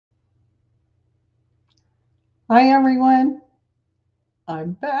Hi, everyone.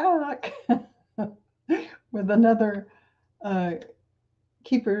 I'm back with another uh,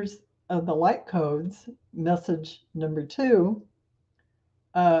 Keepers of the Light Codes message number two.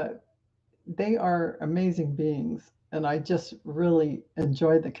 Uh, they are amazing beings, and I just really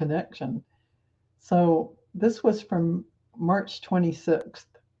enjoy the connection. So, this was from March 26th,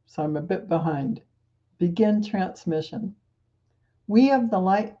 so I'm a bit behind. Begin transmission. We of the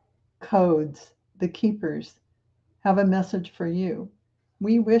Light Codes, the Keepers, have a message for you.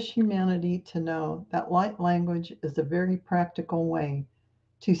 We wish humanity to know that light language is a very practical way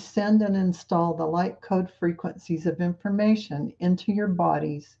to send and install the light code frequencies of information into your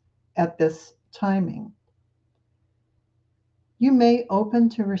bodies at this timing. You may open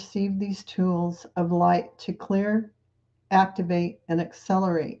to receive these tools of light to clear, activate, and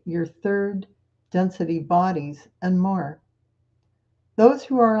accelerate your third density bodies and more. Those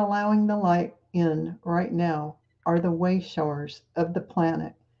who are allowing the light in right now are the way showers of the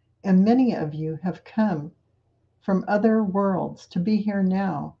planet, and many of you have come from other worlds to be here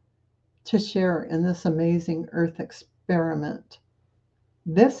now to share in this amazing Earth experiment.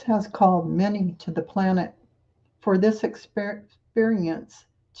 This has called many to the planet for this experience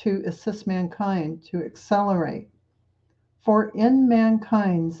to assist mankind to accelerate. For in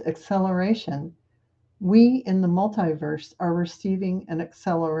mankind's acceleration, we in the multiverse are receiving an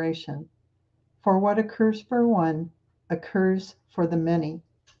acceleration. For what occurs for one occurs for the many.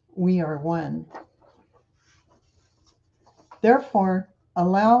 We are one. Therefore,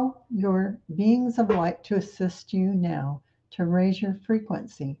 allow your beings of light to assist you now to raise your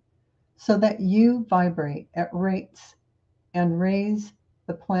frequency so that you vibrate at rates and raise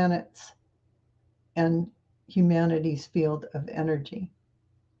the planet's and humanity's field of energy.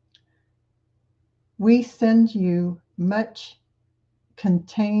 We send you much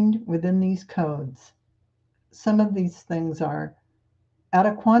contained within these codes. Some of these things are at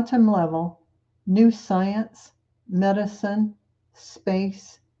a quantum level, new science, medicine,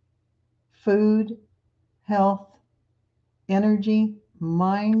 space, food, health, energy,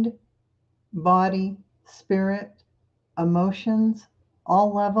 mind, body, spirit, emotions,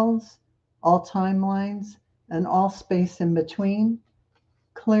 all levels, all timelines, and all space in between,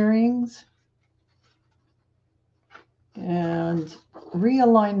 clearings, and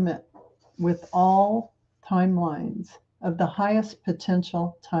realignment with all timelines of the highest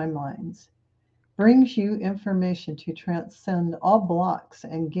potential timelines. Brings you information to transcend all blocks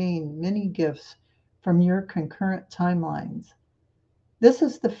and gain many gifts from your concurrent timelines. This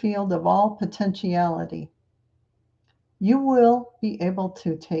is the field of all potentiality. You will be able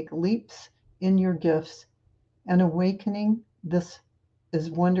to take leaps in your gifts and awakening. This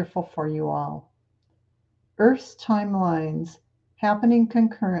is wonderful for you all. Earth's timelines happening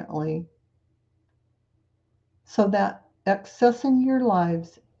concurrently so that accessing your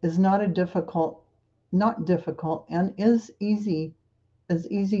lives is not difficult and is easy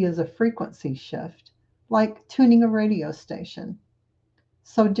as a frequency shift, like tuning a radio station.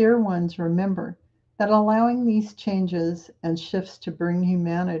 So, dear ones, remember that allowing these changes and shifts to bring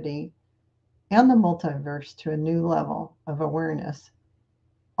humanity and the multiverse to a new level of awareness,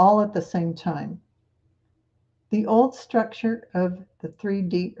 all at the same time. The old structure of the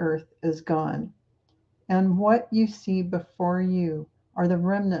 3D Earth is gone, and what you see before you are the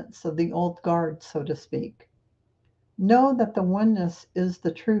remnants of the old guard, so to speak. Know that the oneness is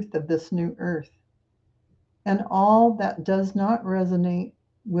the truth of this new Earth, and all that does not resonate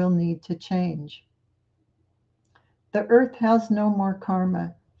will need to change. The Earth has no more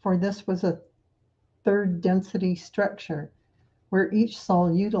karma, for this was a third density structure where each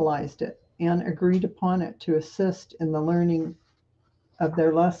soul utilized it and agreed upon it to assist in the learning of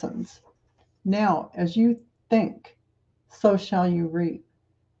their lessons. Now, as you think, so shall you reap,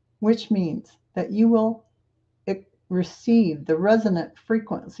 which means that you will receive the resonant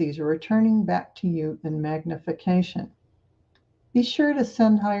frequencies returning back to you in magnification. Be sure to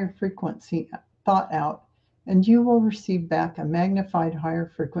send higher frequency thought out, and you will receive back a magnified higher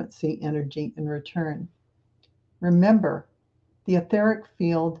frequency energy in return. Remember, the etheric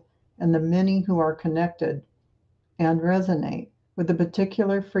field and the many who are connected and resonate with a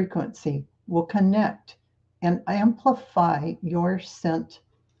particular frequency will connect and amplify your sent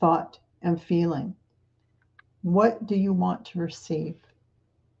thought and feeling. What do you want to receive?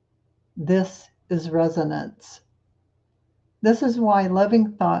 This is resonance. This is why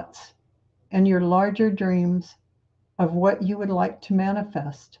loving thoughts and your larger dreams of what you would like to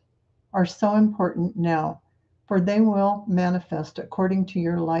manifest are so important now, for they will manifest according to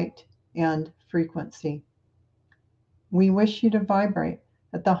your light and frequency. We wish you to vibrate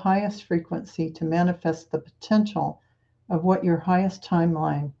at the highest frequency to manifest the potential of what your highest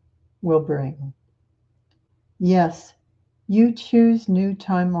timeline will bring. Yes, you choose new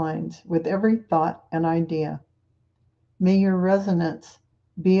timelines with every thought and idea. May your resonance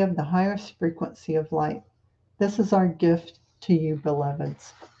be of the highest frequency of light. This is our gift to you,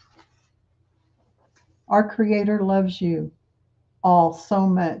 beloveds. Our Creator loves you all so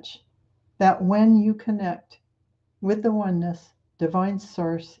much that when you connect with the oneness, Divine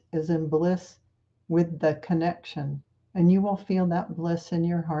Source is in bliss with the connection, and you will feel that bliss in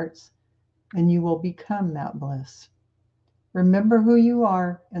your hearts, and you will become that bliss. Remember who you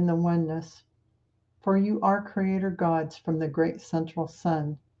are in the oneness, for you are creator gods from the great central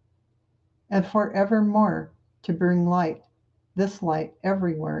sun, and forevermore to bring light, this light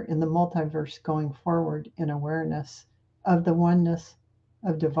everywhere in the multiverse going forward in awareness of the oneness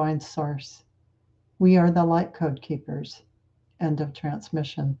of Divine Source. We are the light code keepers. End of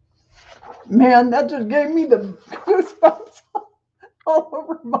transmission. Man, that just gave me the goosebumps all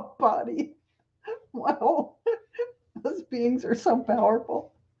over my body. Wow, those beings are so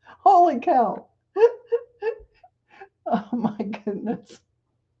powerful. Holy cow. Oh my goodness.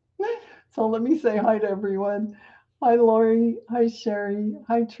 So let me say hi to everyone. Hi, Lori. Hi, Sherry.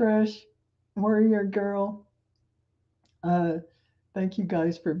 Hi, Trish. Warrior Girl. Thank you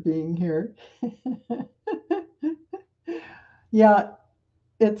guys for being here. Yeah,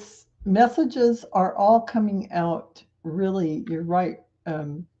 it's messages are all coming out. Really, you're right,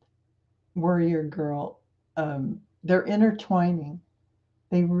 Warrior Girl. They're intertwining.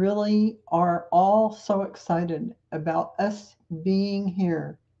 They really are all so excited about us being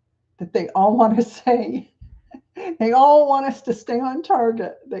here that they all want to say, they all want us to stay on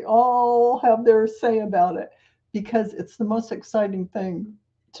target. They all have their say about it because it's the most exciting thing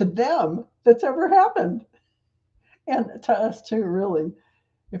to them that's ever happened. And to us too, really.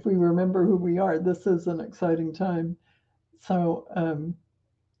 If we remember who we are, this is an exciting time. So,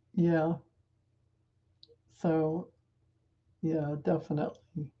 yeah. So, yeah, definitely.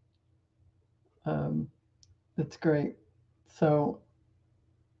 Um, it's great. So,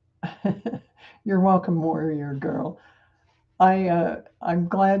 you're welcome, Warrior Girl. I'm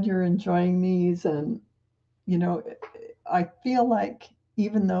glad you're enjoying these, and you know, I feel like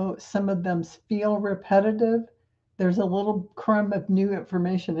even though some of them feel repetitive, there's a little crumb of new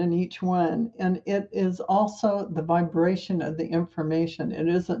information in each one, and it is also the vibration of the information. It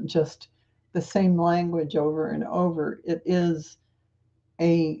isn't just the same language over and over. It is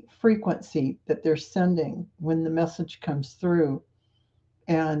a frequency that they're sending when the message comes through,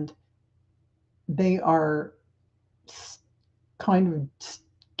 and they are kind of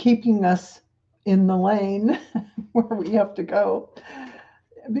keeping us in the lane where we have to go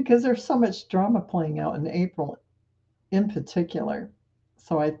because there's so much drama playing out in April in particular.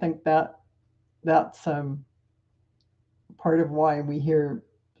 So I think that's part of why we hear,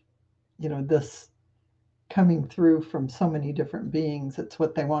 this coming through from so many different beings. It's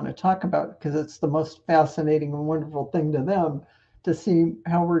what they want to talk about because it's the most fascinating and wonderful thing to them to see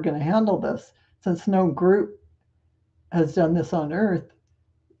how we're going to handle this, since no group has done this on Earth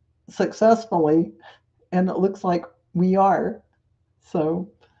successfully, and it looks like we are.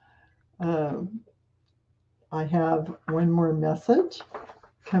 So I have one more message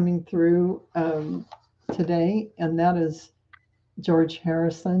coming through today, and that is George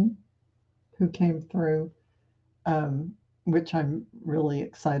Harrison, who came through, which I'm really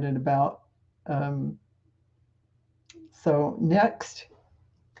excited about. So next,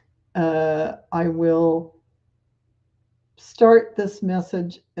 I will start this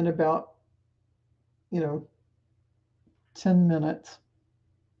message in about, 10 minutes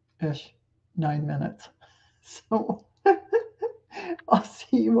ish, 9 minutes. So I'll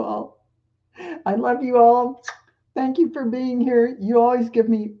see you all. I love you all. Thank you for being here. You always give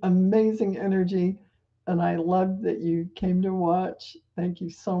me amazing energy, and I love that you came to watch. Thank you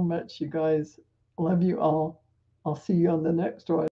so much, you guys. Love you all. I'll see you on the next one.